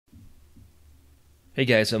Hey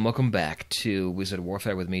guys, and welcome back to Wizard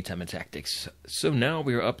Warfare with me, Time and Tactics. So now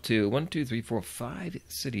we are up to 5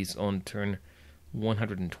 cities on turn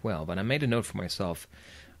 112, and I made a note for myself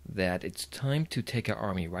that it's time to take our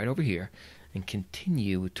army right over here and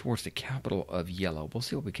continue towards the capital of Yellow. We'll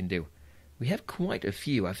see what we can do. We have quite a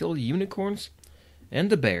few. I feel the unicorns and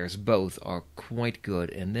the bears both are quite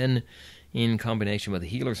good, and then in combination with the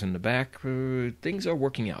healers in the back, things are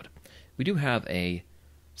working out. We do have a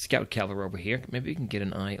scout cavalry over here. Maybe we can get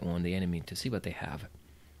an eye on the enemy to see what they have.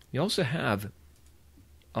 We also have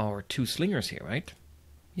our 2 slingers here, right?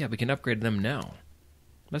 Yeah, we can upgrade them now.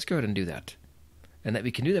 Let's go ahead and do that. And that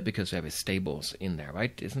we can do that because we have stables in there,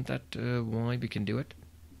 right? Isn't that why we can do it?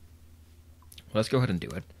 Well, let's go ahead and do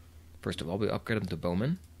it. First of all, we upgrade them to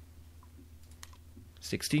bowmen.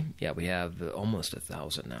 60. Yeah, we have almost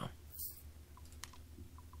 1,000 now.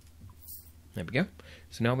 There we go.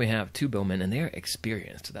 So now we have 2 bowmen, and they're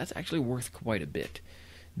experienced. So that's actually worth quite a bit.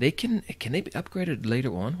 Can they be upgraded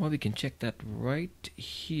later on? Well, we can check that right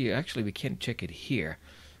here. Actually, we can't check it here.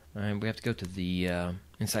 We have to go to the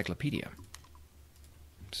encyclopedia.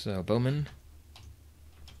 So bowman.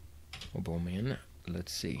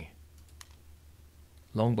 Let's see.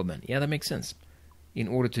 Longbowman. Yeah, that makes sense. In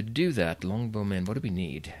order to do that, longbowman, what do we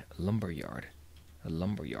need? A lumberyard. A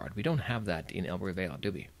lumberyard. We don't have that in Elbury Vale,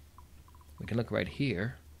 do we? We can look right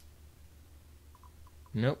here.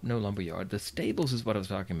 Nope, no lumberyard. The stables is what I was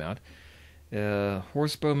talking about.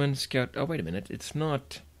 Horsebowman, scout. Oh, wait a minute. It's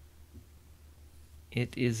not.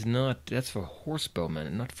 It is not. That's for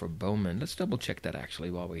horsebowmen, not for bowmen. Let's double check that actually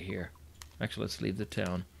while we're here. Actually, let's leave the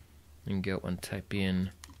town and go and type in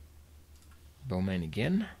bowman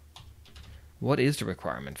again. What is the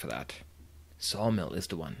requirement for that? Sawmill is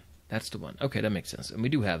the one. That's the one. Okay, that makes sense. And we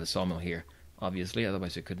do have a sawmill here, obviously.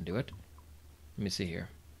 Otherwise, we couldn't do it. Let me see here.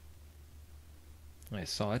 I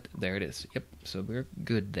saw it. There it is. Yep, so we're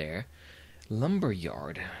good there.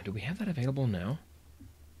 Lumberyard. Do we have that available now?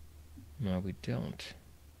 No, we don't.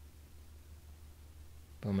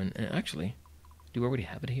 Bowman. Actually, do we already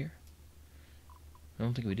have it here? I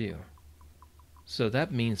don't think we do. So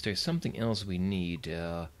that means there's something else we need.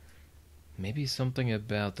 Maybe something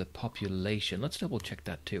about the population. Let's double check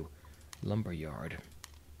that too. Lumberyard.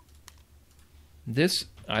 This,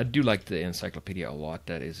 I do like the encyclopedia a lot.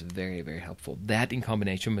 That is very, very helpful. That in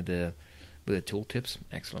combination with the tooltips,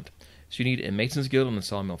 excellent. So you need a mason's guild and a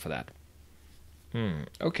sawmill for that.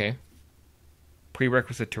 Okay.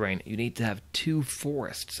 Prerequisite terrain. You need to have 2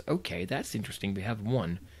 forests. Okay, that's interesting. We have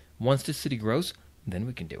 1. Once the city grows, then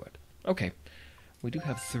we can do it. Okay. We do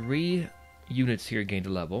have 3 units here gained a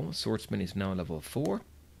level. Swordsman is now level 4.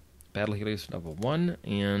 Battle healer is level 1.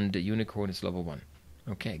 And unicorn is level 1.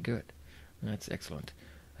 Okay, good. That's excellent.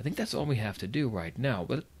 I think that's all we have to do right now.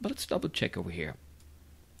 But let's double check over here.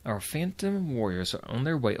 Our phantom warriors are on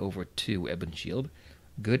their way over to Ebonshield.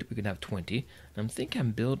 Good, we can have 20. I think I'm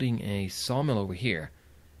building a sawmill over here.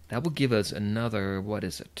 That will give us another,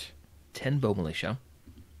 10 bow militia.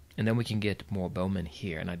 And then we can get more bowmen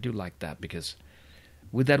here. And I do like that because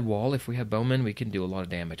with that wall, if we have bowmen, we can do a lot of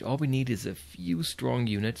damage. All we need is a few strong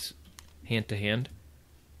units, hand to hand.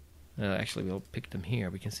 Actually, we'll pick them here.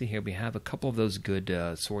 We can see here we have a couple of those good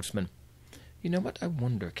swordsmen. You know what? I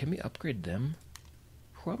wonder, can we upgrade them?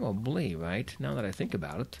 Probably, right? Now that I think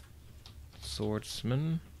about it.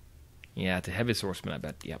 Swordsman. Yeah, it's a heavy swordsman, I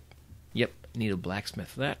bet. Yep. Yep, need a blacksmith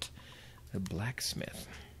for that. A blacksmith.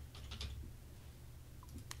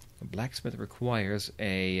 A blacksmith requires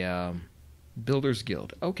a builder's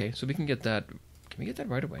guild. Okay, so we can get that. Can we get that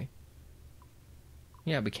right away?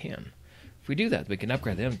 Yeah, we can. If we do that, we can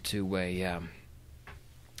upgrade them to a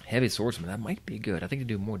heavy swordsman. That might be good. I think they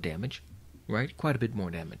do more damage, right? Quite a bit more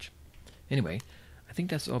damage. Anyway, I think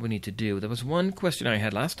that's all we need to do. There was one question I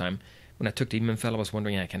had last time when I took Demon Fell. I was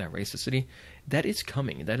wondering, can I raise the city? That is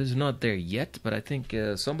coming. That is not there yet, but I think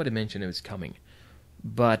somebody mentioned it was coming.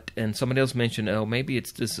 And somebody else mentioned, maybe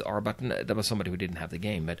it's this R button. That was somebody who didn't have the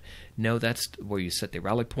game. But no, that's where you set the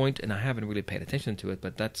rally point, and I haven't really paid attention to it,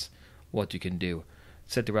 but that's what you can do.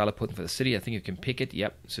 Set the rally point for the city. I think you can pick it.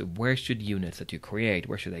 Yep. So where should units that you create,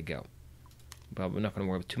 where should they go? But we're not going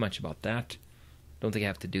to worry too much about that. Don't think I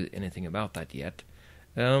have to do anything about that yet.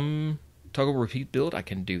 Toggle repeat build. I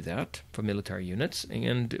can do that for military units.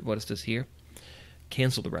 And what is this here?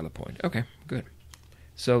 Cancel the rally point. Okay, good.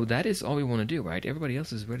 So that is all we want to do, right? Everybody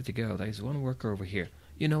else is ready to go. There's one worker over here.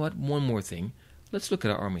 You know what? One more thing. Let's look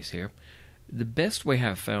at our armies here. The best way I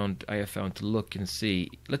have found to look and see,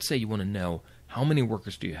 let's say you want to know how many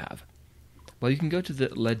workers do you have. Well, you can go to the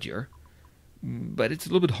ledger, but it's a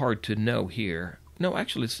little bit hard to know here. No,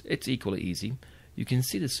 actually, it's equally easy. You can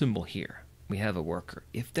see the symbol here. we have a worker.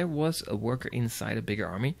 If there was a worker inside a bigger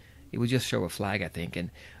army, it would just show a flag, I think,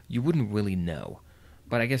 and you wouldn't really know.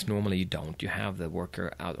 But I guess normally you don't. You have the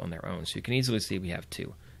worker out on their own, so you can easily see we have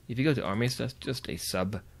 2. If you go to armies, that's just a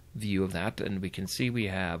sub view of that, and we can see we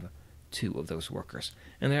have 2 of those workers.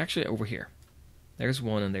 And they're actually over here. There's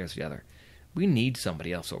one and there's the other. We need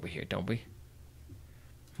somebody else over here, don't we?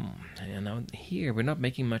 And now here, we're not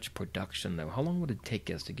making much production, though. How long would it take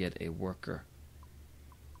us to get a worker?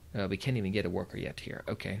 We can't even get a worker yet here.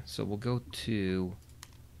 Okay, so we'll go to...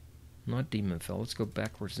 not Demonfell. Let's go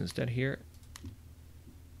backwards instead here.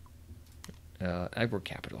 Agro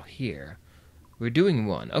Capital here. We're doing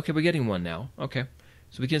 1. Okay, we're getting 1 now. Okay,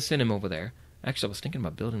 so we can send him over there. Actually, I was thinking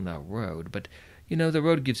about building that road, but, you know, the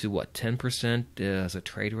road gives you, what, 10% as a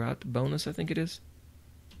trade route bonus, I think it is?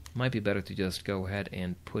 Might be better to just go ahead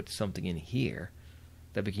and put something in here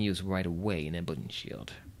that we can use right away in Ebony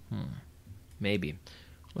Shield. Maybe.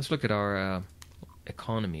 Let's look at our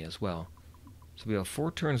economy as well. So we are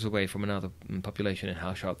 4 turns away from another population in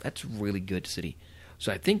House Shop. That's really good city.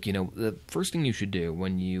 So I think, you know, the first thing you should do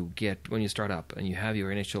when you start up and you have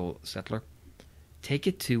your initial settler, take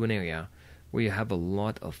it to an area where you have a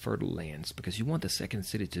lot of fertile lands, because you want the second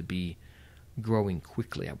city to be growing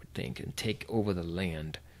quickly, I would think, and take over the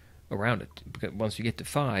land around it. Because once you get to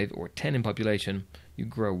 5 or 10 in population, you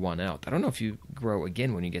grow 1 out. I don't know if you grow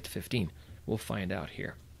again when you get to 15. We'll find out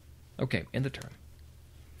here. Okay, end the turn.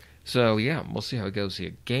 So yeah, we'll see how it goes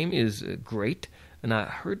here. Game is great, and I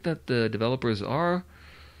heard that the developers are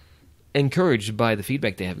encouraged by the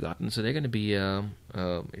feedback they have gotten, so they're going to be,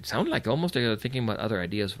 it sounds like almost they're thinking about other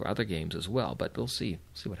ideas for other games as well, but we'll see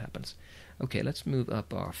what happens. Okay, let's move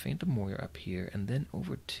up our Phantom Warrior up here, and then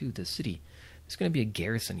over to the city. It's going to be a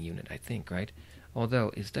garrison unit, I think, right?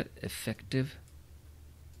 Although, is that effective?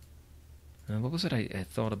 What was it I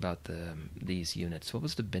thought about these units? What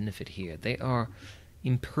was the benefit here? They are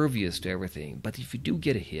impervious to everything, but if you do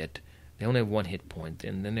get a hit, they only have 1 hit point,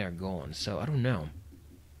 and then they're gone, so I don't know.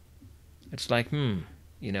 It's like,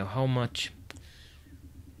 you know, how much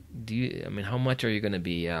how much are you going to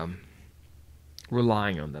be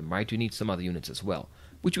relying on them, right? You need some other units as well,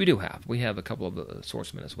 which we do have. We have a couple of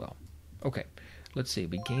swordsmen as well. Okay, let's see.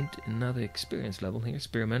 We gained another experience level here,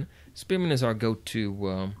 Spearman. Spearman is our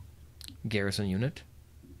go-to garrison unit.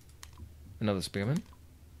 Another Spearman.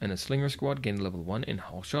 And a Slinger Squad gained level 1 in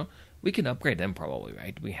Halsha. We can upgrade them probably,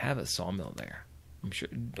 right? We have a sawmill there. I'm sure.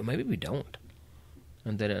 Maybe we don't.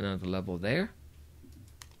 And then another level there.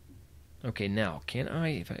 Okay, now, can I,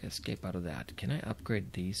 if I escape out of that, can I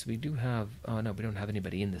upgrade these? We do have, oh no, we don't have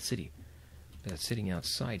anybody in the city. They're sitting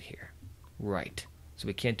outside here. Right. So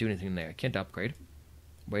we can't do anything there. Can't upgrade.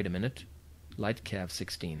 Wait a minute. Light Cav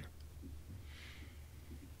 16.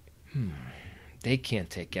 They can't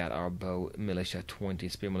take out our bow militia 20,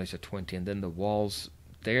 spear militia 20, and then the walls,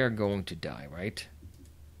 they're going to die, right?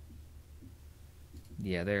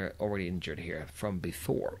 Yeah, they're already injured here from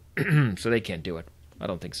before, so they can't do it. I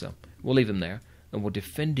don't think so. We'll leave them there, and we're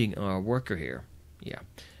defending our worker here. Yeah,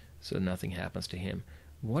 so nothing happens to him.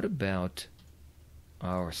 What about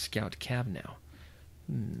our scout cab now?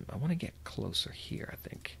 I want to get closer here, I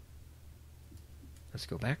think. Let's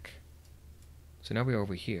go back. So now we're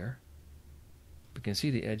over here. We can see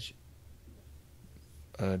the edge,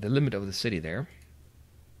 the limit of the city there.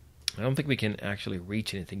 I don't think we can actually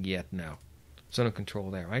reach anything yet now. Zone of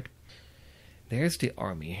control there, right? There's the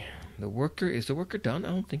army. The worker, is the worker done? I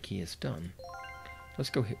don't think he is done. Let's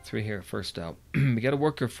go through here first out. We got a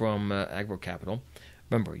worker from Agro Capital.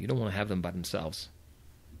 Remember, you don't want to have them by themselves.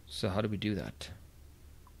 So how do we do that?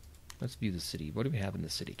 Let's view the city. What do we have in the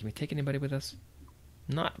city? Can we take anybody with us?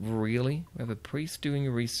 Not really. We have a priest doing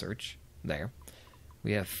research there.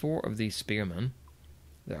 We have 4 of these spearmen.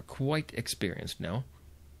 They're quite experienced now.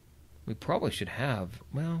 We probably should have,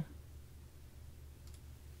 well,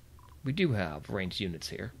 we do have ranged units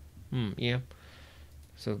here. Yeah.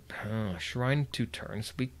 So, Shrine 2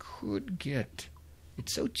 turns. We could get,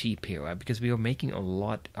 it's so cheap here, right? Because we are making a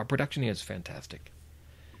lot. Our production here is fantastic.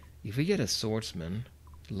 If we get a swordsman,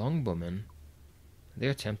 longbowman,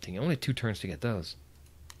 they're tempting. Only 2 turns to get those.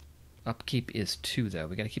 Upkeep is 2, though.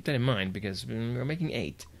 We got to keep that in mind because we're making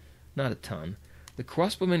 8, not a ton. The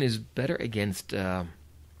crossbowman is better against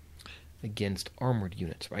armored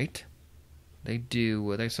units, right? They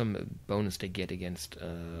do. There's some bonus they get against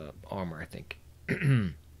armor, I think.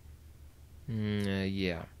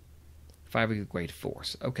 Yeah. 5 with great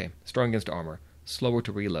force. Okay, strong against armor, slower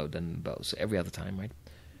to reload than bows. Every other time, right?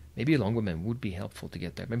 Maybe a longbowman would be helpful to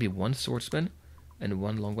get there. Maybe 1 swordsman and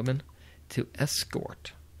 1 longbowman to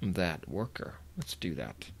escort that worker. Let's do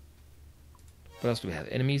that. What else do we have?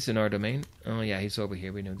 Enemies in our domain. Oh yeah, he's over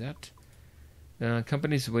here. We know that.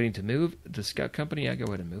 Companies waiting to move. The scout company, I go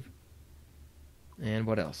ahead and move. And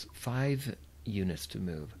what else? 5 units to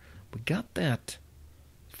move. We got that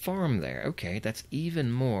farm there. Okay, that's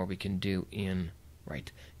even more we can do in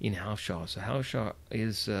Halshaw. So Halshaw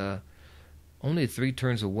is only 3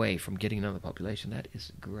 turns away from getting another population. That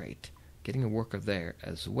is great. Getting a worker there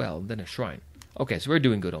as well, then a shrine. Okay, so we're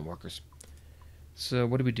doing good on workers. So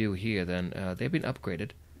what do we do here then? They've been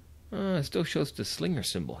upgraded. It still shows the slinger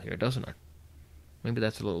symbol here, doesn't it? Maybe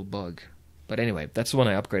that's a little bug. But anyway, that's the one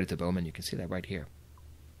I upgraded to bowman. You can see that right here.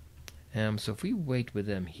 So if we wait with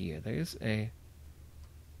them here, there's a...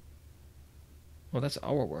 Well, that's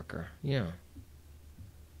our worker. Yeah.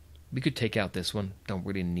 We could take out this one. Don't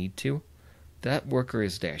really need to. That worker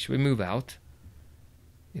is there. Should we move out?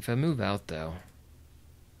 If I move out, though...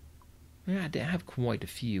 Yeah, I have quite a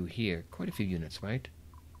few here. Quite a few units, right?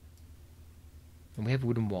 And we have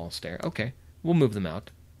wooden walls there. Okay, we'll move them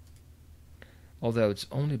out. Although it's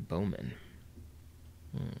only bowmen.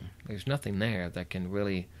 There's nothing there that can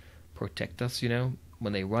really protect us, you know.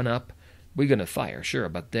 When they run up, we're going to fire, sure.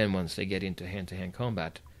 But then once they get into hand-to-hand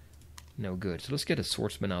combat, no good. So let's get a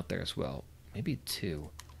swordsman out there as well. Maybe 2.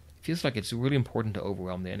 Feels like it's really important to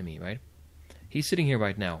overwhelm the enemy, right? He's sitting here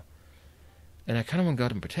right now. And I kind of want to go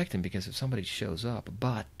out and protect him because if somebody shows up.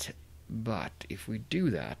 But if we do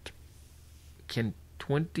that, can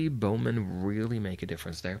 20 bowmen really make a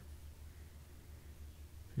difference there?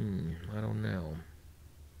 I don't know.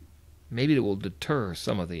 Maybe it will deter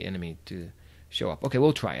some of the enemy to show up. Okay,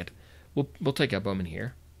 we'll try it. We'll take out bowmen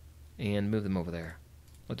here and move them over there.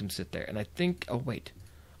 Let them sit there. And I think... Oh, wait.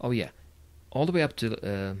 Oh, yeah. All the way up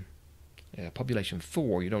to population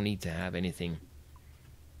 4, you don't need to have anything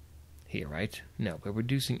here, right? No, but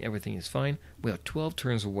reducing everything is fine. We are 12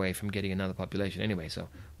 turns away from getting another population anyway, so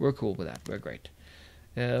we're cool with that. We're great.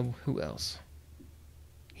 Who else?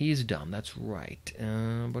 He's done, that's right.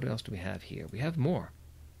 What else do we have here? We have more.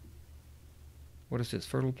 What is this?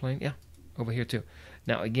 Fertile plain? Yeah, over here too.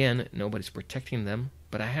 Now, again, nobody's protecting them,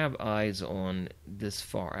 but I have eyes on this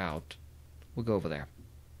far out. We'll go over there.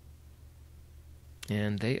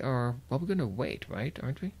 And they are... Well, we're going to wait, right?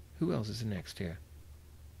 Aren't we? Who else is next here?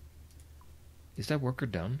 Is that worker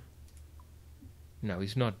done? No,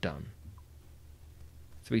 he's not done.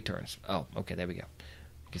 3 turns. Oh, okay, there we go.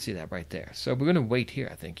 You can see that right there. So we're going to wait here,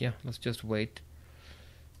 I think. Yeah, let's just wait.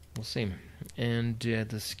 We'll see. And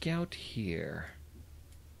the scout here.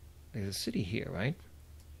 There's a city here, right?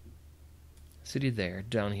 City there,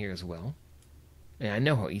 down here as well. And I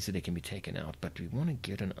know how easy they can be taken out, but we want to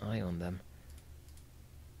get an eye on them.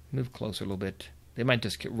 Move closer a little bit. They might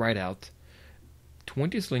just get right out.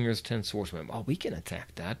 20 slingers, 10 swordsmen. Oh, we can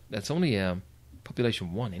attack that. That's only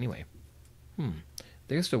population 1 anyway.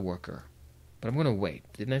 There's the worker. But I'm going to wait.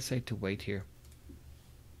 Didn't I say to wait here?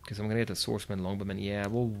 Because I'm going to get the swordsman, longbowman. Yeah,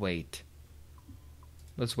 we'll wait.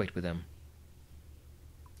 Let's wait with them.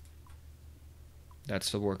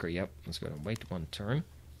 That's the worker. Yep. Let's go and wait 1 turn.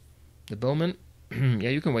 The bowman. Yeah,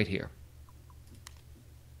 you can wait here.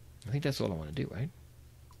 I think that's all I want to do, right?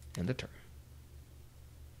 End the turn.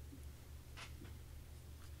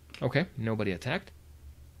 Okay, nobody attacked.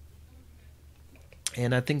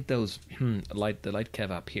 And I think those the light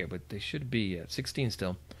cav up here, but they should be at 16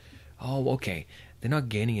 still. Oh, okay. They're not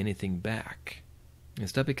gaining anything back.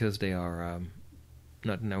 Is that because they are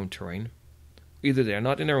not in their own terrain? Either they are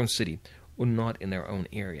not in their own city or not in their own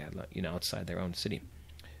area, you know, outside their own city.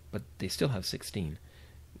 But they still have 16.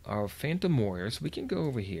 Our Phantom Warriors, we can go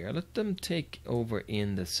over here. Let them take over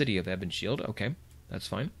in the city of Ebonshield. Okay, that's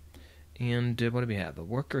fine. And what do we have? A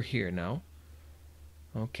worker here now.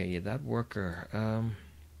 Okay, yeah, that worker.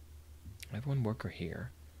 I have 1 worker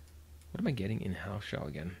here. What am I getting in Halshaw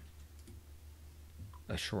again?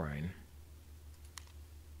 A shrine.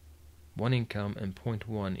 1 income and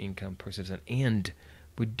 0.1 income per citizen. And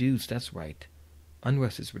reduced, that's right.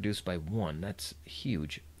 Unrest is reduced by 1. That's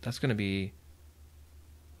huge. That's going to be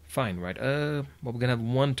fine, right? Well, we're going to have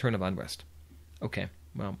 1 turn of unrest. Okay,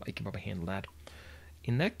 well, I can probably handle that.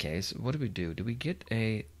 In that case, what do? Do we get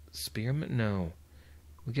a spearman? No.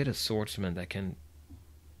 We get a swordsman that can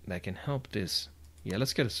help this. Yeah,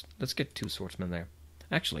 let's get 2 swordsmen there.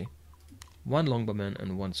 Actually, 1 longbowman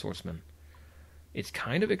and 1 swordsman. It's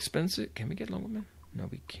kind of expensive. Can we get longbowmen? No,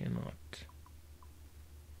 we cannot.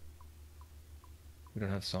 We don't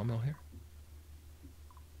have sawmill here?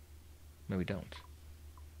 No, we don't.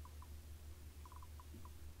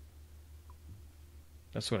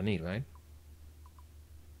 That's what I need, right?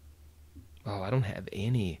 Oh, I don't have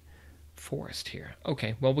any forest here.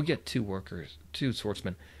 Okay, well, we'll get 2 workers, 2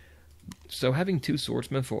 swordsmen. So having 2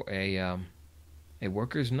 swordsmen for a A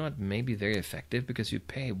worker is not maybe very effective because you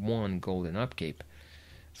pay 1 gold in upkeep.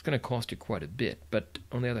 It's going to cost you quite a bit, but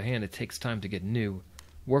on the other hand, it takes time to get new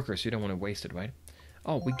workers, so you don't want to waste it, right?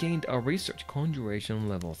 Oh, we gained our research. Conjuration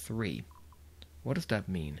level 3. What does that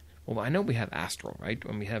mean? Well, I know we have astral, right?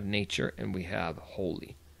 And we have nature, and we have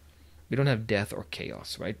holy. We don't have death or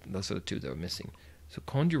chaos, right? Those are the 2 that are missing. So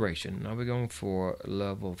conjuration, now we're going for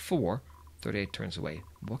level 4, 38 turns away.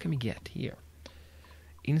 What can we get here?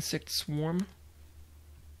 Insect swarm.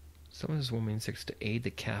 Summon swarm insects to aid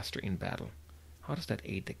the caster in battle. How does that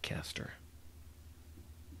aid the caster?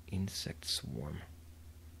 Insect swarm.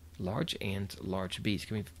 Large ant, large bees.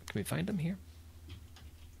 Can we find them here?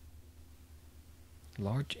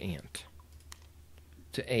 Large ant.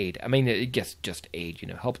 To aid. I mean, it gets just aid,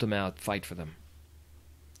 help them out, fight for them.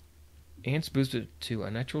 Ants boosted to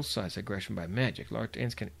a natural size aggression by magic. Large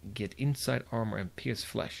ants can get inside armor and pierce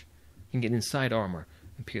flesh. Can get inside armor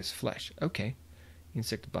and pierce flesh. Okay.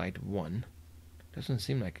 Insect bite 1. Doesn't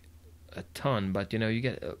seem like a ton, but you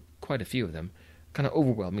get quite a few of them. Kind of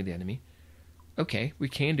overwhelming the enemy. Okay, we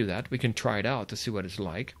can do that. We can try it out to see what it's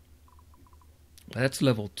like. But that's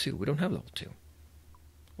level 2. We don't have level 2.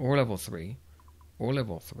 Or level 3. Or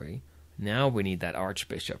level 3. Now we need that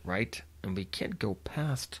archbishop, right? And we can't go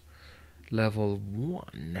past level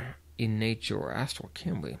 1 in nature or astral,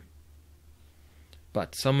 can we?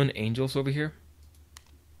 But summon angels over here?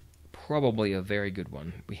 Probably a very good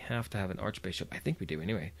one. We have to have an archbishop. I think we do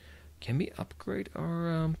anyway. Can we upgrade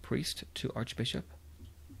our priest to archbishop?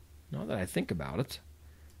 Now that I think about it.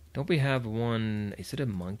 Don't we have one... Is it a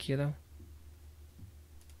monk here, though?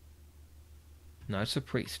 No, it's a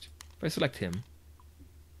priest. If I select him...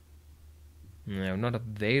 No, not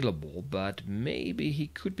available, but maybe he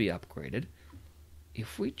could be upgraded.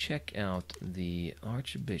 If we check out the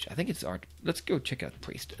archbishop... I think it's Let's go check out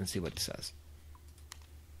priest and see what it says.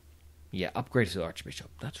 Yeah, upgrade to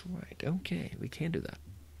archbishop. That's right. Okay, we can do that.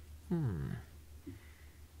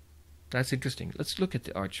 That's interesting. Let's look at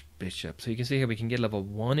the archbishop. So you can see here we can get level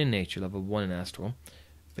 1 in nature, level 1 in astral.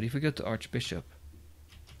 But if we go to archbishop...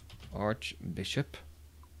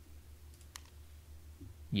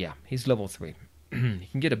 Yeah, he's level 3. He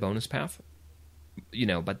can get a bonus path,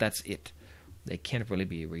 but that's it. They can't really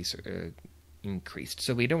be increased.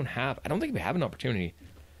 So we don't have... I don't think we have an opportunity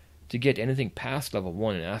to get anything past level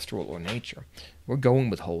 1 in astral or nature. We're going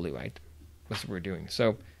with holy, right? That's what we're doing.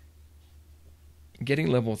 So getting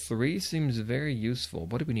level 3 seems very useful.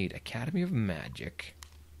 What do we need? Academy of Magic.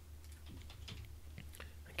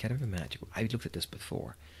 Academy of Magic. I looked at this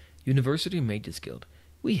before. University Mages Guild.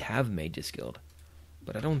 We have Mages Guild.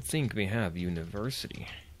 But I don't think we have University.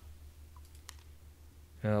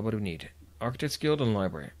 What do we need? Architects Guild and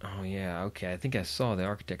Library. Oh yeah, okay. I think I saw the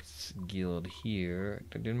Architects Guild here.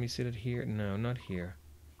 Didn't we see it here? No, not here.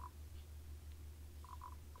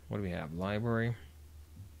 What do we have? Library.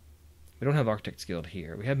 We don't have Architects Guild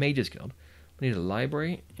here. We have Mages Guild. We need a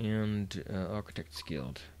Library and Architects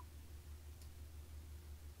Guild.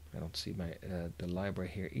 I don't see the library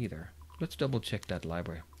here either. Let's double check that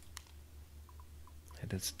library.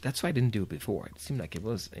 That's why I didn't do it before. It seemed like it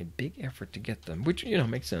was a big effort to get them, which,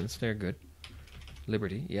 makes sense. They're good.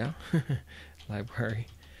 Liberty, yeah. Library.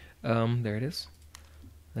 There it is.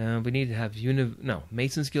 We need to have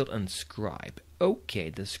Mason's Guild and Scribe. Okay,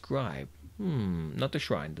 the Scribe. Not the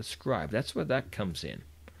Shrine, the Scribe. That's where that comes in.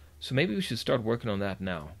 So maybe we should start working on that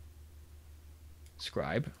now.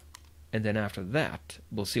 Scribe. And then after that,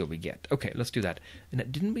 we'll see what we get. Okay, let's do that.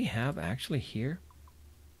 And didn't we have actually here?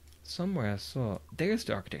 Somewhere I saw... There's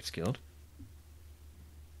the Architects Guild.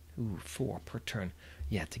 Ooh, 4 per turn.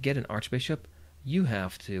 Yeah, to get an Archbishop, you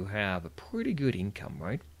have to have a pretty good income,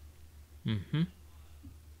 right? Then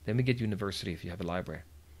we get University if you have a library.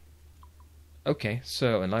 Okay,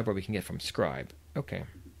 so a library we can get from Scribe. Okay,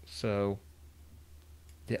 so...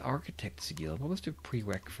 The Architects Guild. What was the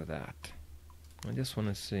prereq for that? I just want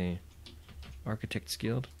to see... Architects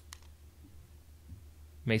Guild.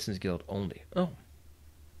 Masons Guild only. Oh.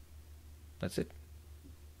 That's it.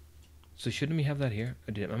 So shouldn't we have that here?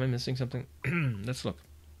 Am I missing something? Let's look.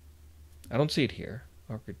 I don't see it here.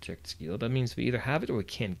 Architects Guild. That means we either have it or we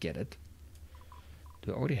can't get it.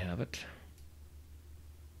 Do I already have it?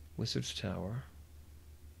 Wizard's Tower.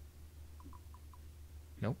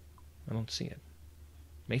 Nope. I don't see it.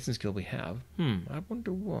 Mason's Guild we have. I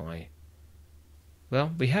wonder why.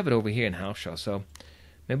 Well, we have it over here in House Show, so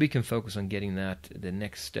maybe we can focus on getting that, the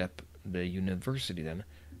next step, the University then.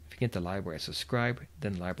 If you get the library, so Scribe,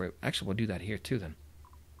 then library. Actually, we'll do that here too then.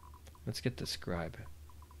 Let's get the Scribe.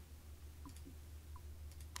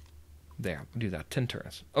 There, we'll do that. 10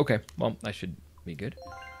 turns. Okay, well, that should be good.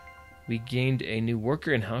 We gained a new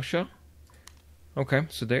worker in House Show. Okay,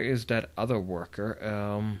 so there is that other worker.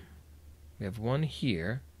 We have one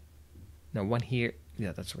here. No, one here.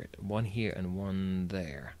 Yeah, that's right. One here and one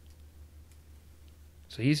there.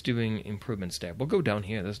 So he's doing improvements there. We'll go down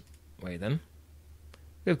here this way then.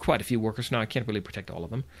 We have quite a few workers now. I can't really protect all of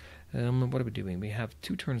them. What are we doing? We have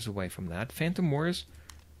 2 turns away from that. Phantom Wars,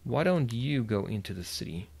 why don't you go into the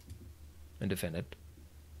city and defend it?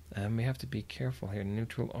 We have to be careful here.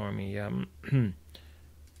 Neutral army.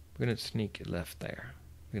 We're going to sneak left there.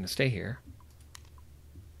 We're going to stay here.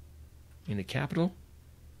 In the capital,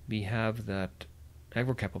 we have that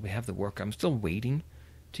agro capital. We have the worker. I'm still waiting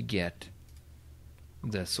to get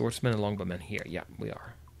the swordsman and longbowmen here. Yeah, we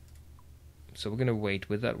are. So we're going to wait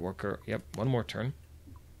with that worker. Yep, one more turn.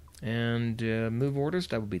 And move orders.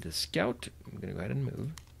 That would be the scout. I'm going to go ahead and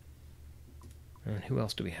move. And who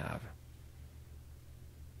else do we have?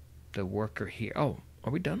 The worker here. Oh,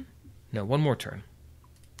 are we done? No, one more turn.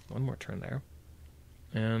 One more turn there.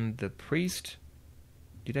 And the priest.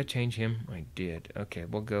 Did I change him? I did. Okay,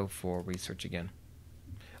 we'll go for research again.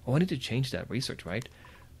 Oh, I need to change that research, right?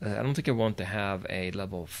 I don't think I want to have a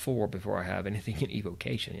level 4 before I have anything in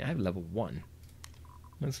evocation. I have level 1.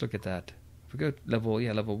 Let's look at that. If we go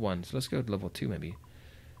level 1. So let's go to level 2 maybe.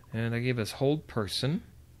 And I gave us hold person.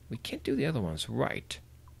 We can't do the other ones, right?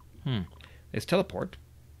 There's teleport.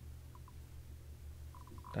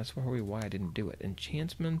 That's probably why I didn't do it.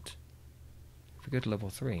 Enchantment. If we go to level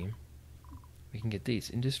 3, we can get these.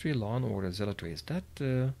 Industry, law and order, zealotry. Is that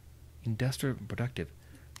industrial productive?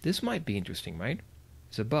 This might be interesting, right?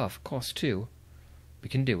 It's a buff, cost 2. We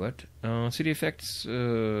can do it. City effects,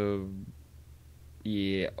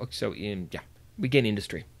 yeah, so we gain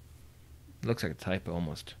industry. It looks like a typo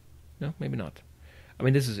almost. No, maybe not. I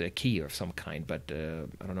mean, this is a key of some kind, but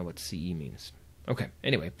I don't know what CE means. Okay,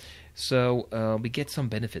 anyway, so we get some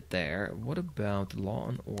benefit there. What about law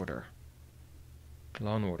and order?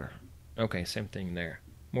 Law and order. Okay, same thing there.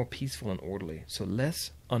 More peaceful and orderly. So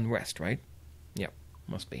less unrest, right? Yeah,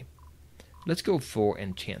 must be. Let's go for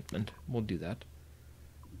enchantment. We'll do that.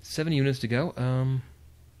 7 units to go.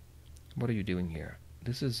 What are you doing here?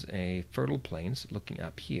 This is a fertile plains. Looking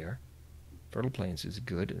up here. Fertile plains is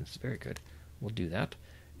good. It's very good. We'll do that.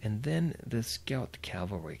 And then the scout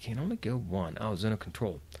cavalry can only go 1. Oh, zone of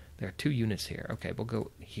control. There are 2 units here. Okay, we'll go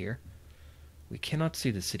here. We cannot see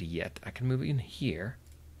the city yet. I can move in here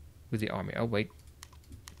with the army. Oh, wait.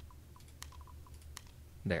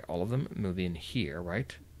 There, all of them move in here,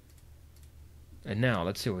 right? And now,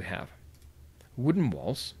 let's see what we have. Wooden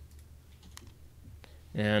walls.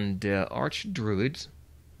 And archdruids.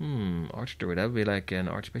 Archdruid, that would be like an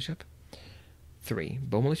archbishop. 3.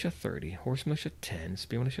 Bow militia 30. Horse militia 10.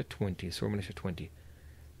 Spear militia 20. Sword militia 20.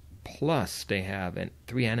 Plus, they have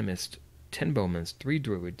 3 animists, 10 bowmen, 3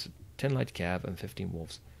 druids, 10 light cav, and 15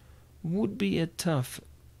 wolves. Would be a tough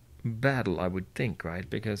battle, I would think, right?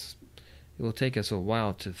 Because it will take us a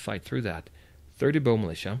while to fight through that. 30 bow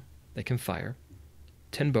militia. They can fire.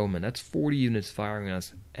 10 bowmen. That's 40 units firing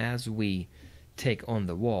us as we take on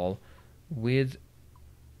the wall with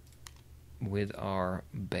our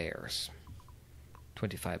bears.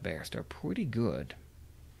 25 bears. They're pretty good.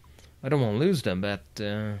 I don't want to lose them, but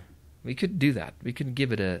we could do that. We could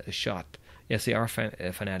give it a shot. Yes, our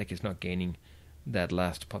fanatic is not gaining that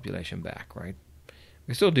last population back, right?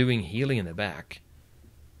 We're still doing healing in the back.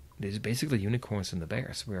 There's basically unicorns and the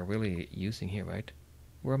bears we are really using here, right?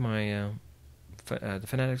 Where are my... the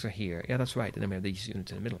fanatics are here. Yeah, that's right. And then we have these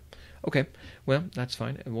units in the middle. Okay, well, that's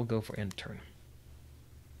fine. And we'll go for end turn.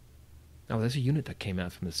 Oh, there's a unit that came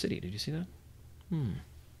out from the city. Did you see that?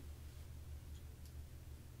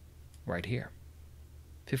 Right here.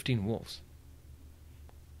 15 wolves.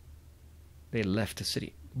 They left the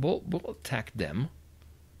city. We'll attack them.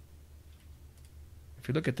 If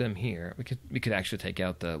we look at them here, we could actually take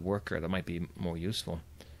out the worker. That might be more useful.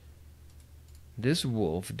 This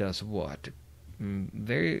wolf does what?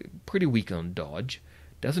 Pretty weak on dodge.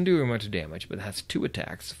 Doesn't do very much damage, but has 2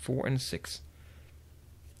 attacks, 4 and 6.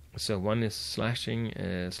 So one is slashing,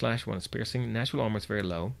 slash, one is piercing. Natural armor is very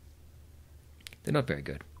low. They're not very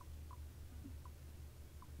good.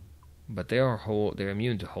 But they're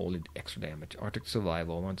immune to wholly extra damage. Arctic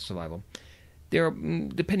survival, 1 survival. They're,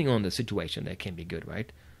 depending on the situation, they can be good,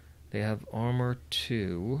 right? They have armor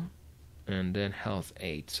 2, and then health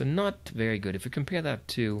 8. So not very good. If you compare that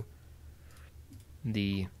to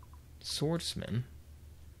the swordsman,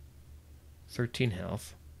 13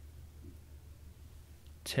 health,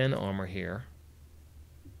 10 armor here,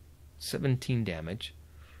 17 damage.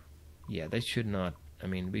 Yeah, they should not. I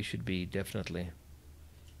mean, we should definitely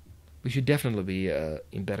be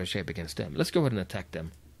in better shape against them. Let's go ahead and attack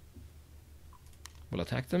them. We'll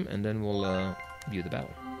attack them, and then we'll view the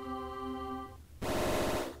battle.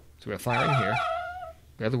 So we're firing here.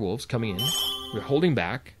 We have the wolves coming in. We're holding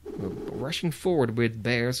back. We're rushing forward with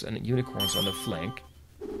bears and unicorns on the flank.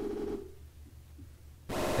 And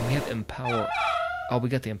we have empower. Oh, we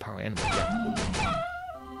got the empower animal. Yeah.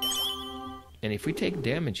 And if we take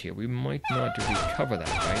damage here, we might not recover that,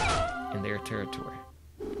 right? In their territory.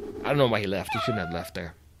 I don't know why he left. He shouldn't have left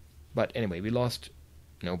there. But anyway, we lost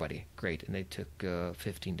nobody. Great. And they took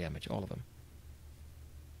 15 damage, all of them.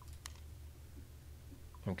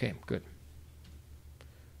 Okay, good.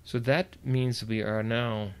 So that means we are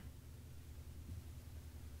now...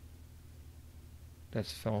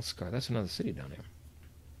 That's Falskar. That's another city down here.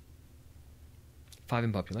 5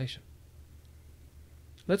 in population.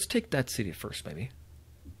 Let's take that city first, maybe.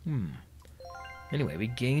 Anyway, we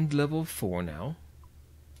gained level 4 now.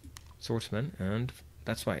 Swordsman, and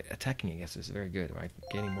that's why attacking, I guess, is very good, right?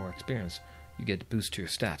 Gaining more experience, you get a boost to your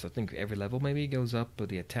stats. I think every level maybe goes up with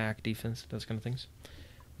the attack, defense, those kind of things.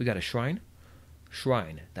 We got a shrine.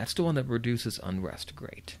 Shrine, that's the one that reduces unrest.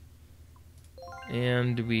 Great.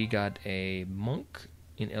 And we got a monk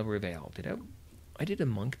in El Reveal. I did a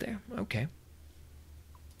monk there? Okay.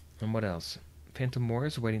 And what else? Phantom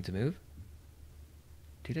Warriors waiting to move.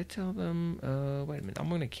 Did I tell them? Wait a minute. I'm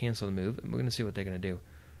going to cancel the move. We're going to see what they're going to do.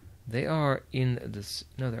 They are in this...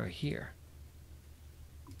 No, they're here.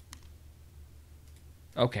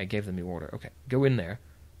 Okay, gave them the order. Okay, go in there.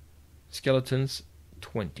 Skeletons,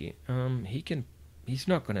 20. He's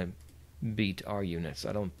not going to beat our units,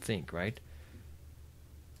 I don't think, right?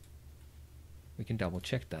 We can double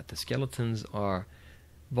check that. The skeletons are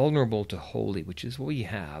vulnerable to holy, which is what we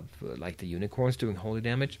have. Like the unicorns doing holy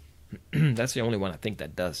damage. That's the only one I think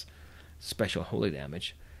that does special holy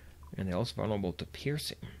damage. And they're also vulnerable to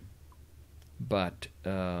piercing. But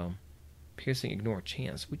piercing ignore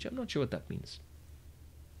chance, which I'm not sure what that means.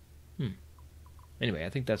 Anyway, I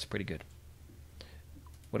think that's pretty good.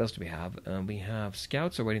 What else do we have? We have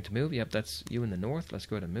scouts are waiting to move. Yep, that's you in the north. Let's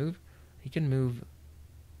go ahead and move. He can move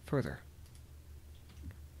further.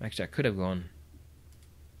 Actually, I could have gone...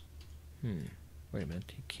 Wait a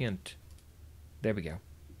minute. He can't... There we go.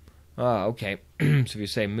 Ah, okay. So if you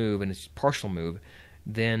say move and it's partial move,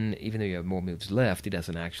 then even though you have more moves left, it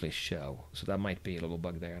doesn't actually show. So that might be a little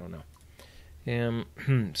bug there. I don't know.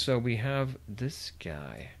 So we have this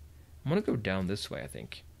guy. I'm going to go down this way, I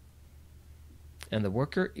think. And the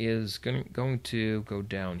worker is going to go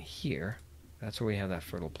down here. That's where we have that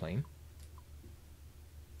fertile plain.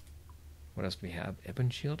 What else do we have? Ebon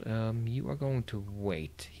Shield. You are going to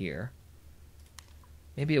wait here.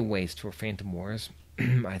 Maybe a waste for Phantom Wars.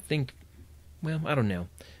 I think, well, I don't know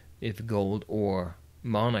if gold or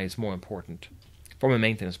mana is more important from a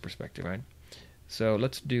maintenance perspective, right? So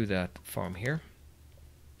let's do that farm here.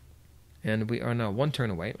 And we are now 1 turn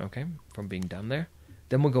away, okay, from being done there.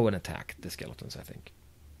 Then we'll go and attack the skeletons, I think.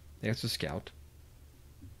 There's the scout.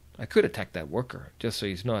 I could attack that worker, just so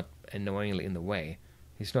he's not annoyingly in the way.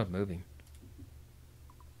 He's not moving.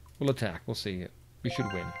 We'll attack. We'll see. We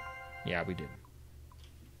should win. Yeah, we did.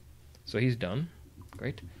 So he's done.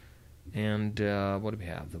 Great. And what do we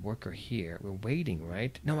have? The worker here. We're waiting,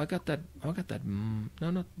 right? No, I got that.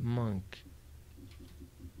 No, not monk.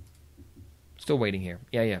 Still waiting here.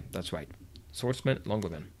 Yeah, that's right. Swordsman,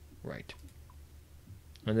 Longwoodman. Right.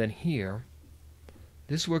 And then here,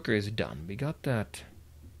 this worker is done. We got that.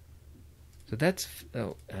 So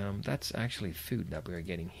that's actually food that we're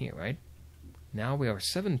getting here, right? Now we are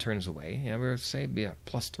 7 turns away. Yeah, we're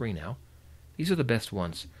 +3 now. These are the best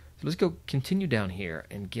ones. So let's go continue down here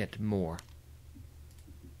and get more.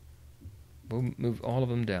 We'll move all of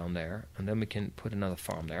them down there, and then we can put another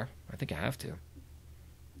farm there. I think I have to.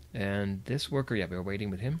 And this worker, yeah, we're waiting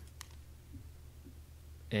with him.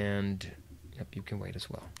 And, yep, you can wait as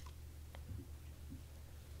well.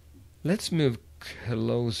 Let's move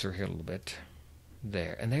closer here a little bit.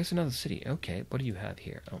 There. And there's another city. Okay, what do you have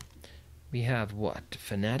here? Oh, we have what?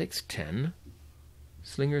 Fanatics 10.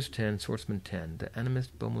 Slingers 10. Swordsman 10. The Animist,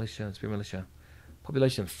 Bow Militia, Spear Militia.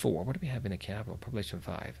 Population 4. What do we have in a capital? Population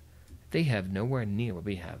 5. They have nowhere near what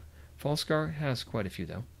we have. Falskar has quite a few,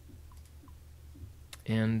 though.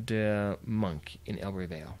 And Monk in El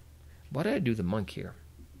Reveal. Why did I do the Monk here?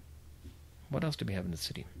 What else do we have in the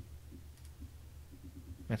city?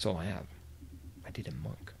 That's all I have. I did a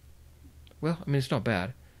Monk. Well, I mean, it's not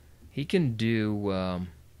bad. He can do...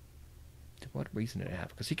 what reason did I have?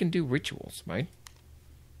 Because he can do rituals, right?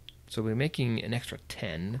 So we're making an extra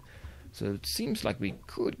 10. So it seems like we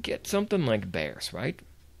could get something like bears, right?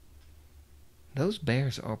 Those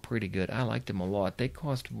bears are pretty good. I like them a lot. They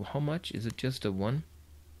cost how much? Is it just a 1?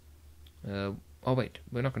 Oh wait,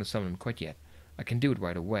 we're not going to summon them quite yet. I can do it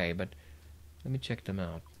right away, but Let me check them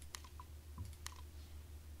out.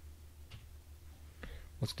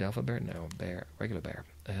 What's the alpha bear? No, bear, regular bear.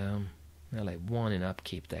 Well, like 1 in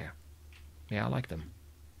upkeep there. Yeah, I like them.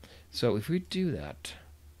 So if we do that,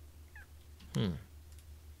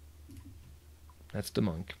 that's the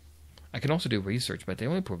monk. I can also do research, but they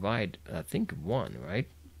only provide, I think, 1, right?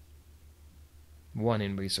 1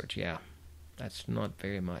 in research, yeah. That's not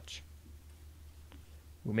very much.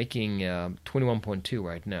 We're making 21.2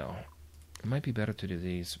 right now. It might be better to do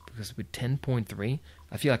these, because with 10.3,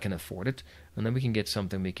 I feel I can afford it, and then we can get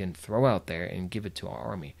something we can throw out there and give it to our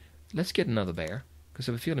army. Let's get another bear, because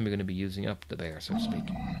I have a feeling we're going to be using up the bear, so to speak.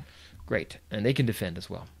 Great, and they can defend as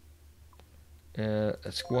well.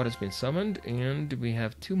 A squad has been summoned, and we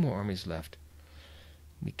have 2 more armies left.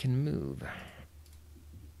 We can move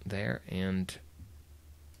there and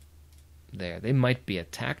there. They might be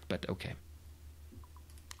attacked, but okay.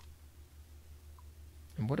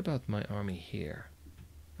 And what about my army here?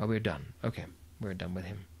 Oh, we're done. Okay, we're done with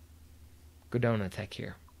him. Go down and attack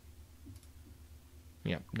here.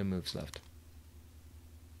 Yeah, no moves left.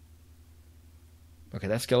 Okay,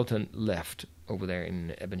 that skeleton left over there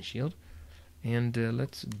in Ebon Shield. And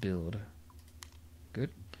let's build.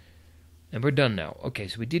 Good. And we're done now. Okay,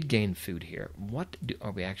 so we did gain food here. What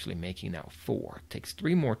are we actually making now? 4. Takes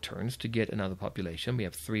 3 more turns to get another population. We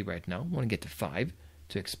have 3 right now. We want to get to 5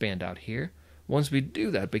 to expand out here. Once we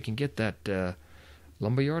do that, we can get that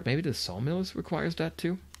lumberyard. Maybe the sawmills requires that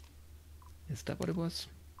too. Is that what it was?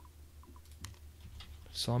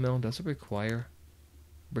 Sawmill, does it require?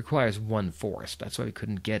 Requires 1 forest. That's why we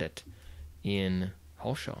couldn't get it in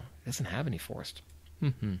Halshaw. It doesn't have any forest.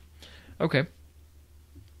 Okay.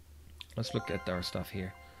 Let's look at our stuff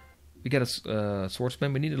here. We got a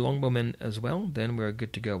swordsman. We need a longbowman as well. Then we're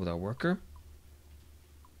good to go with our worker.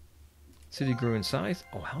 City grew in size.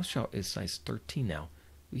 Oh, Halshaw is size 13 now.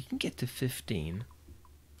 We can get to 15.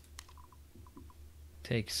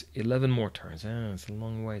 Takes 11 more turns. It's a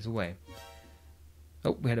long ways away.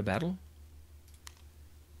 Oh, we had a battle.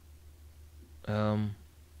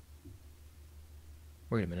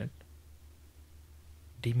 Wait a minute.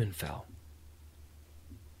 Demon fell.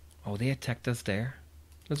 Oh, they attacked us there.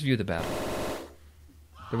 Let's view the battle.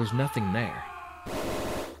 There was nothing there.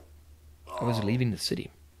 I was leaving the city.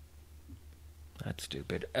 That's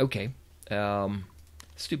stupid. Okay.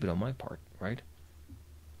 Stupid on my part, right?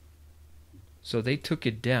 So they took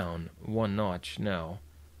it down 1 notch now.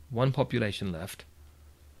 1 population left.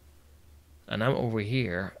 And I'm over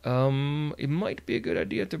here. It might be a good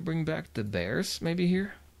idea to bring back the bears, maybe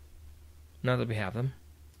here. Now that we have them.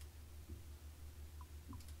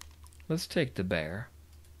 Let's take the bear.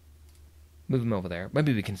 Move him over there.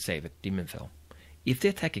 Maybe we can save it. Demon fell. If they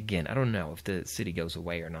attack again, I don't know if the city goes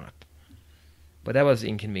away or not. But that was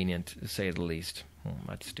inconvenient, to say the least. Oh,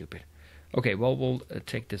 that's stupid. Okay, well, we'll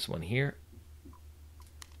take this one here.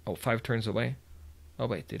 Oh, 5 turns away. Oh,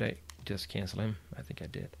 wait, did I just cancel him? I think I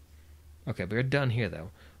did. Okay, we're done here, though.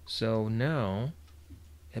 So now,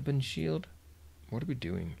 Ebon Shield, what are we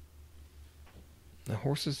doing? The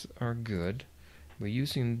horses are good. We're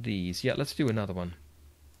using these. Yeah, let's do another one.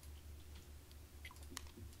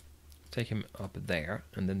 Take him up there,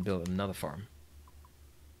 and then build another farm.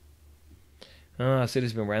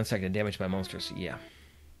 City's been ransacked and damaged by monsters. Yeah.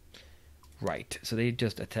 Right, so they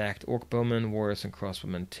just attacked orc bowmen, warriors, and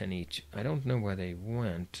crossbowmen, 10 each. I don't know where they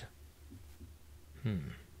went.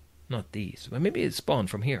 Not these. Well, maybe it spawned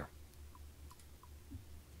from here.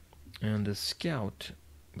 And the scout...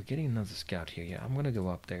 We're getting another scout here. Yeah, I'm going to go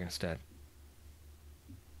up there instead.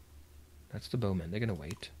 That's the bowmen. They're going to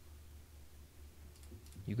wait.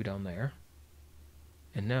 You go down there.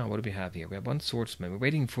 And now, what do we have here? We have 1 swordsman. We're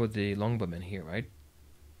waiting for the longbowmen here, right?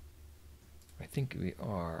 I think we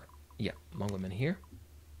are... Yeah, longbowmen here.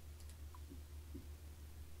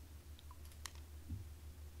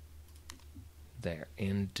 There.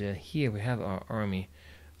 And here we have our army.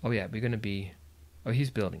 Oh, yeah, we're going to be... Oh, he's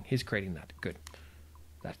building. He's creating that. Good.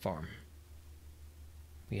 That farm.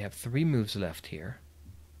 We have 3 moves left here.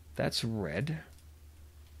 That's red.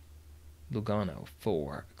 Lugano,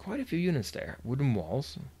 4. Quite a few units there. Wooden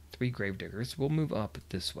walls. 3 gravediggers. We'll move up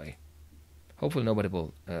this way. Hopefully nobody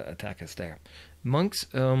will attack us there. Monks,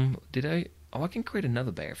 did I... Oh, I can create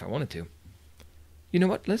another bear if I wanted to. You know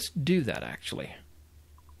what? Let's do that, actually.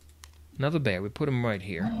 Another bear. We put him right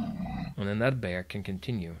here. And then that bear can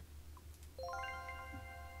continue.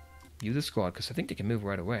 You the squad, because I think they can move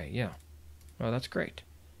right away. Yeah. Oh, that's great.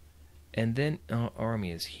 And then our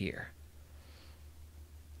army is here.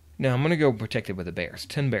 Now, I'm going to go protected with the bears.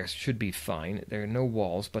 10 bears should be fine. There are no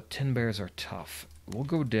walls, but 10 bears are tough. We'll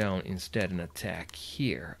go down instead and attack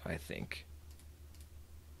here, I think.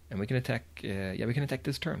 And we can attack, yeah, we can attack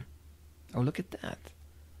this turn. Oh, look at that.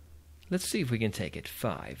 Let's see if we can take it.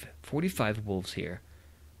 45 wolves here.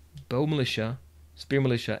 Bow militia, spear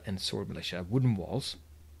militia, and sword militia. Wooden walls.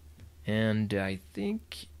 And I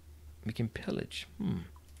think we can pillage.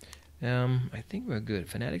 I think we're good.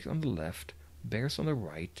 Fanatics on the left. Bears on the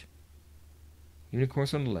right.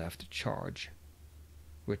 Unicorns on the left. Charge.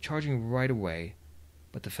 We're charging right away.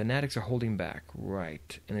 But the fanatics are holding back.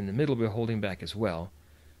 Right. And in the middle we're holding back as well.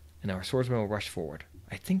 And our swordsmen will rush forward.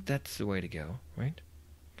 I think that's the way to go, right?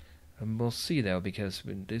 We'll see, though, because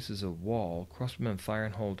this is a wall. Crossbowmen fire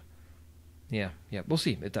and hold. Yeah, we'll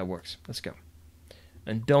see if that works. Let's go.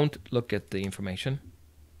 And don't look at the information.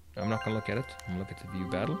 I'm not going to look at it. I'm going to look at the view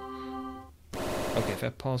battle. Okay, if I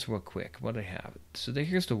pause real quick, what do I have? So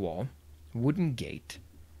here's the wall. Wooden gate.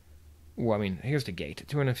 Well, I mean, here's the gate.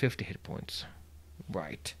 250 hit points.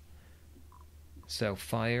 Right. So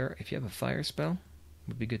fire, if you have a fire spell,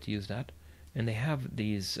 would be good to use that. And they have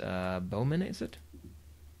these bowmen, is it?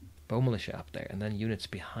 Bow militia up there, and then units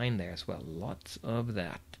behind there as well. Lots of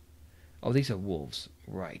that. Oh, these are wolves.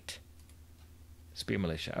 Right. Spear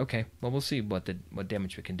militia. Okay, well, we'll see what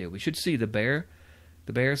damage we can do. We should see the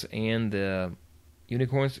bears and the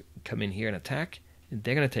unicorns come in here and attack. And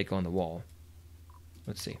they're going to take on the wall.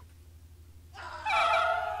 Let's see.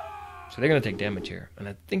 So they're going to take damage here. And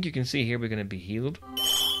I think you can see here we're going to be healed.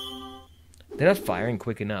 They're not firing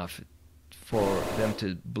quick enough for them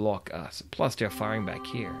to block us. Plus, they're firing back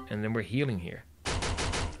here. And then we're healing here.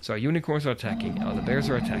 So our unicorns are attacking. Oh, the bears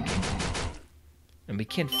are attacking. And we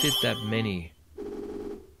can't fit that many.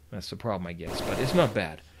 That's the problem, I guess. But it's not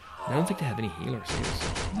bad. I don't think they have any healers here.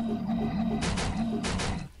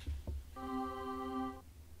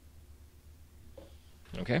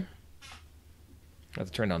 Okay. I have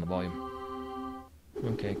to turn down the volume.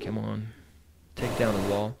 Okay, come on. Take down the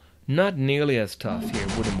wall. Not nearly as tough here,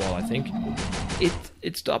 wooden wall, I think.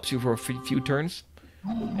 It stops you for a few turns.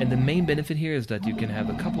 And the main benefit here is that you can have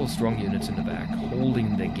a couple of strong units in the back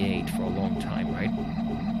holding the gate for a long time, right?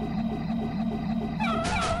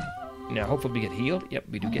 Now, hopefully we get healed. Yep,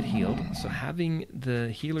 we do get healed. So having the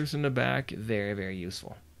healers in the back, very, very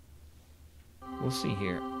useful. We'll see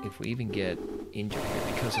here if we even get injured here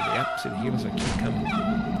because of the... Yep, so the healers are keep coming.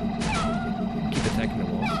 Keep attacking the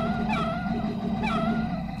walls.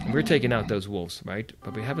 And we're taking out those wolves, right?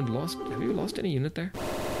 But we haven't lost... Have we lost any unit there?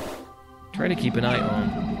 Trying to keep an eye on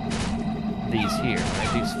these here,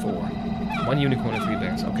 right? These 4. 1 unicorn and 3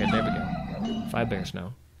 bears. Okay, there we go. 5 bears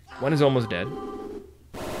now. 1 is almost dead.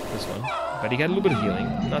 This one. But he got a little bit of healing.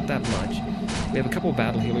 Not that much. We have a couple of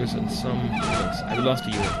battle healers and some healers. I lost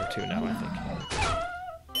a unit or 2 now, I think.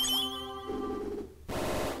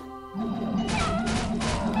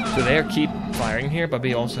 So they keep firing here, but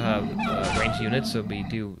we also have ranged units, so we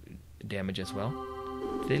do damage as well.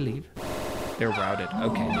 Did they leave? They're routed.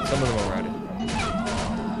 Okay, some of them are routed.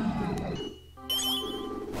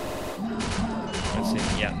 Let's see.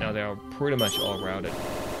 Yeah, now they are pretty much all routed. So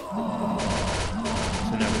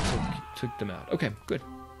now we took them out. Okay, good.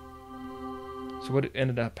 So what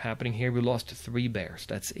ended up happening here, we lost 3 bears.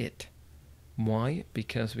 That's it. Why?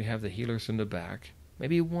 Because we have the healers in the back.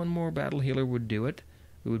 Maybe 1 more battle healer would do it.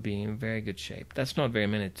 We would be in very good shape. That's not very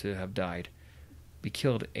many to have died. We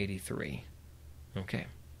killed 83. Okay.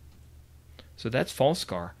 So that's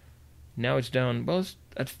Falskar. Now it's down, well, it's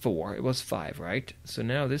at 4. It was 5, right? So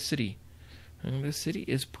now this city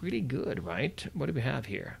is pretty good, right? What do we have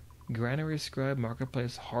here? Granary, Scribe,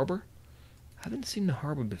 Marketplace, Harbor? Haven't seen the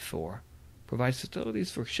harbor before. Provides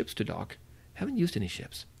facilities for ships to dock. Haven't used any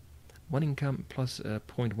ships. 1 income plus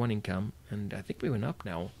 0.1 income. And I think we went up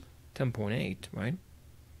now. 10.8, right?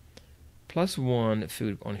 Plus 1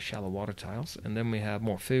 food on shallow water tiles. And then we have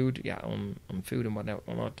more food. Yeah, on food and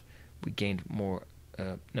whatnot. We gained more,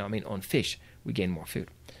 on fish, we gained more food.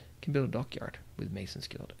 Can build a dockyard with Mason's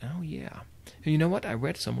Guild. Oh, yeah. And you know what? I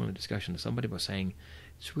read somewhere in the discussion, somebody was saying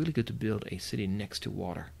it's really good to build a city next to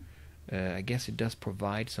water. I guess it does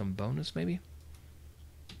provide some bonus, maybe?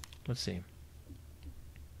 Let's see.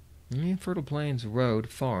 Fertile Plains, Road,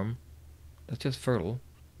 Farm. That's just fertile.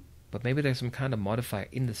 But maybe there's some kind of modifier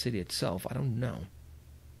in the city itself. I don't know.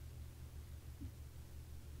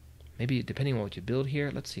 Maybe depending on what you build here.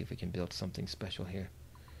 Let's see if we can build something special here.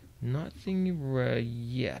 Nothing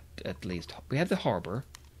yet, at least. We have the harbor.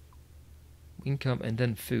 Income and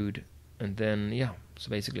then food. And then, yeah, so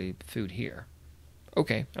basically food here.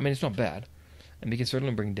 Okay, I mean, it's not bad. And we can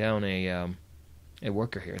certainly bring down a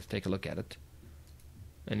worker here to take a look at it.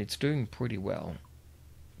 And it's doing pretty well.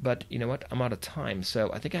 But, you know what? I'm out of time,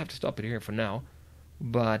 so I think I have to stop it here for now.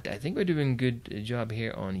 But I think we're doing a good job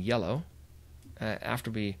here on yellow. After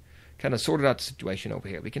we kind of sorted out the situation over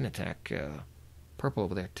here. We can attack purple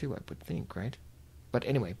over there too, I would think, right? But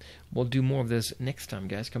anyway, we'll do more of this next time,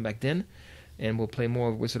 guys. Come back then, and we'll play more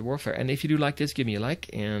of Wizard Warfare. And if you do like this, give me a like,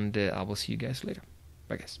 and I will see you guys later.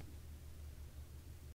 Bye, guys.